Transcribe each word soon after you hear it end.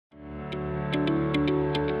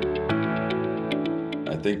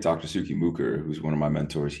think Dr. Suki Mooker, who's one of my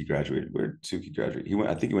mentors, he graduated. Where Suki graduated? He went.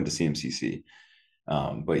 I think he went to CMCC.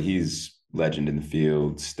 But he's legend in the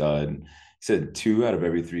field, stud. He said 2 out of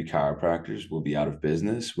every 3 chiropractors will be out of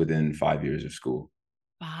business within 5 years of school.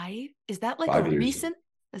 Five? Is that like a 5 years. recent?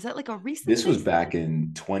 Is that like a recent This was thing? back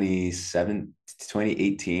in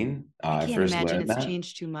 2018. I I can't first imagine learned it's that.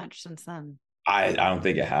 changed too much since then. I don't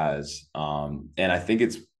think it has. And I think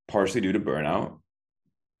it's partially due to burnout.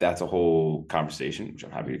 That's a whole conversation, which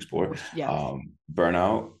I'm happy to explore. Yeah.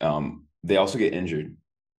 Burnout. They also get injured.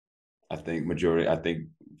 I think,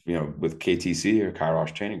 with KTC or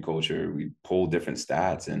Kairos training culture, we pulled different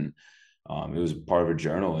stats, and it was part of a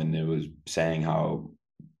journal, and it was saying how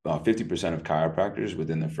 50% of chiropractors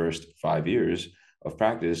within the first 5 years of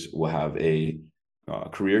practice will have a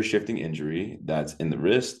career shifting injury that's in the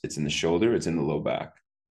wrist, it's in the shoulder, it's in the low back.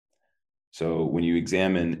 So when you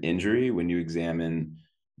examine injury, when you examine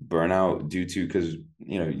burnout due to, because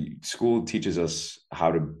school teaches us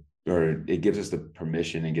how to, or it gives us the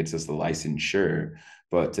permission and gets us the licensure,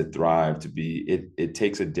 but to thrive, to be, it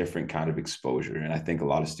takes a different kind of exposure. And I think a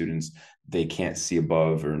lot of students, they can't see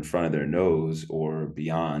above or in front of their nose or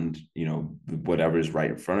beyond, whatever is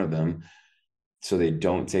right in front of them. So they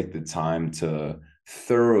don't take the time to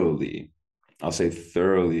thoroughly, I'll say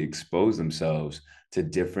thoroughly expose themselves to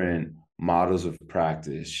different models of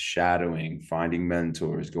practice, shadowing, finding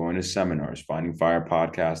mentors, going to seminars, finding fire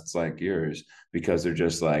podcasts like yours, because they're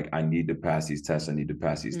just like, I need to pass these tests. I need to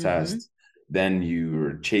pass these Mm-hmm. tests. Then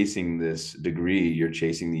you're chasing this degree, you're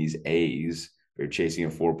chasing these A's, you're chasing a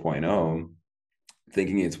 4.0,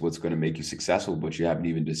 thinking it's what's going to make you successful, but you haven't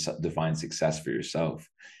even defined success for yourself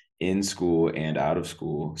in school and out of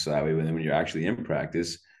school. So that way, when you're actually in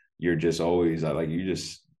practice, you're just always, like you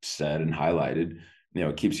just said and highlighted,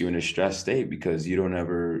 it keeps you in a stress state because you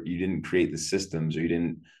didn't create the systems, or you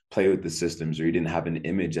didn't play with the systems, or you didn't have an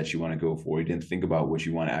image that you want to go for. You didn't think about what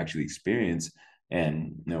you want to actually experience.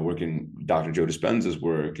 And, working Dr. Joe Dispenza's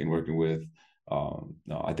work and working with,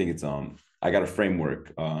 no, I think it's, I got a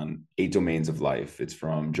framework on 8 domains of life. It's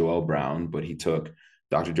from Joel Brown, but he took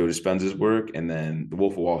Dr. Joe Dispenza's work and then The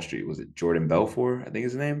Wolf of Wall Street. Was it Jordan Belfort? I think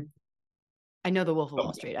his name. I know the Wolf of Wall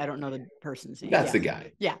Okay. Street. I don't know the person's name. That's Yeah. the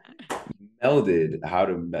guy. Yeah. Melded how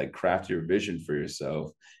to like craft your vision for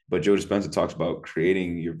yourself. But Joe Dispenza talks about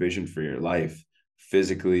creating your vision for your life,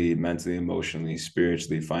 physically, mentally, emotionally,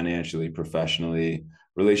 spiritually, financially, professionally,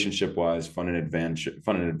 relationship wise, fun and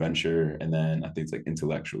adventure, and then I think it's like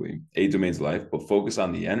intellectually. 8 domains of life, but focus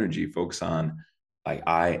on the energy, focus on like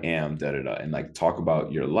I am da da da, and like talk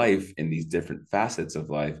about your life in these different facets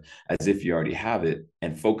of life as if you already have it,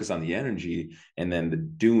 and focus on the energy, and then the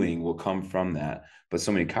doing will come from that. But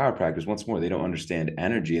so many chiropractors, once more, they don't understand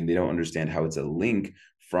energy, and they don't understand how it's a link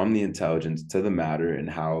from the intelligence to the matter, and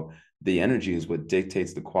how the energy is what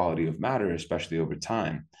dictates the quality of matter, especially over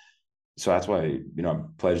time. So that's why, I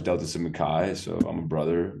pledged Delta Sigma Chi. So I'm a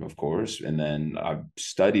brother, of course. And then I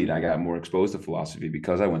got more exposed to philosophy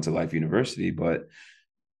because I went to Life University. But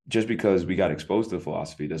just because we got exposed to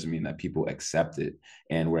philosophy doesn't mean that people accept it.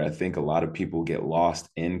 And where I think a lot of people get lost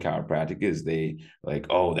in chiropractic is they like,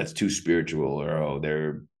 oh, that's too spiritual, or oh,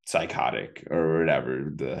 they're psychotic, or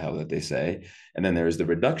whatever the hell that they say. And then there's the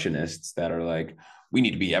reductionists that are like, we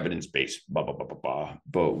need to be evidence-based, blah, blah, blah, blah, blah.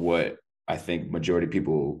 But what I think majority of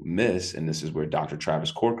people miss, and this is where Dr.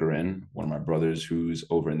 Travis Corcoran, one of my brothers who's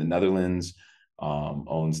over in the Netherlands,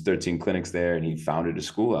 owns 13 clinics there, and he founded a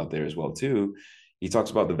school out there as well too. He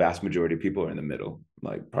talks about the vast majority of people are in the middle,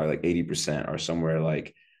 like probably like 80% are somewhere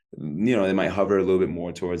like, they might hover a little bit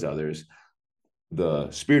more towards others. The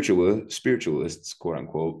spiritualists, quote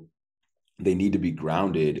unquote, they need to be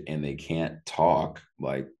grounded, and they can't talk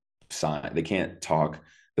like science. They can't talk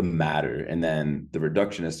the matter. And then the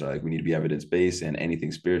reductionists are like, we need to be evidence-based and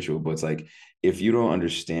anything spiritual. But it's like, if you don't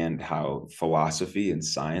understand how philosophy and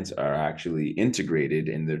science are actually integrated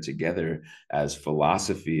and they're together, as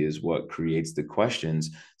philosophy is what creates the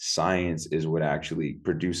questions, science is what actually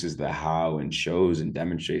produces the how and shows and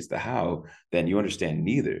demonstrates the how, then you understand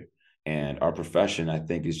neither. And our profession, I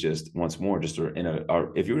think, is just, once more, just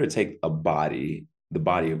if you were to take the body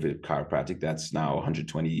of a chiropractic that's now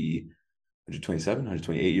 127,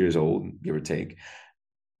 128 years old, give or take,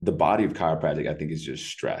 the body of chiropractic, I think, is just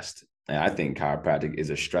stressed. And I think chiropractic is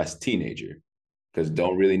a stressed teenager because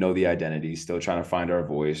don't really know the identity, still trying to find our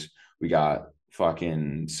voice. We got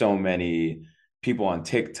fucking so many people on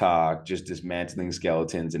TikTok just dismantling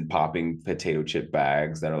skeletons and popping potato chip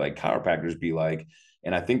bags that are like, chiropractors be like.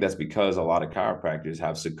 And I think that's because a lot of chiropractors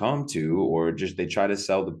have succumbed to, or just they try to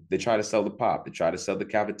sell the pop, they try to sell the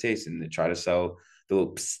cavitation, they try to sell the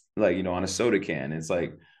little like, on a soda can. It's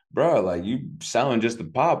like, bro, like you selling just the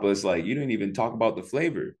pop, but it's like you didn't even talk about the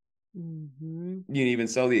flavor. Mm-hmm. You didn't even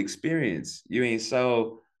sell the experience. You ain't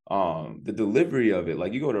sell the delivery of it.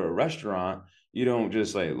 Like you go to a restaurant, you don't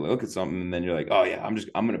just like look at something and then you're like, oh yeah,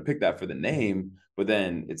 I'm gonna pick that for the name. But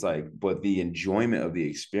then it's like, but the enjoyment of the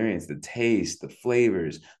experience, the taste, the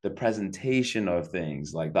flavors, the presentation of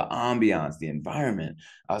things, like the ambiance, the environment.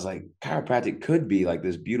 I was like, chiropractic could be like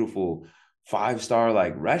this beautiful 5-star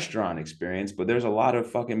like restaurant experience, but there's a lot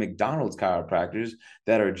of fucking McDonald's chiropractors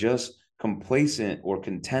that are just complacent or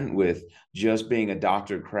content with just being a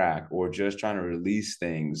doctor crack or just trying to release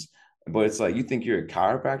things. But it's like you think you're a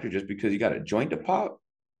chiropractor just because you got a joint to pop.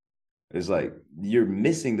 It's like you're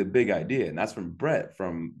missing the big idea. And that's from Brett,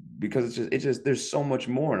 from because it's just there's so much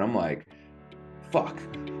more. And I'm like, fuck.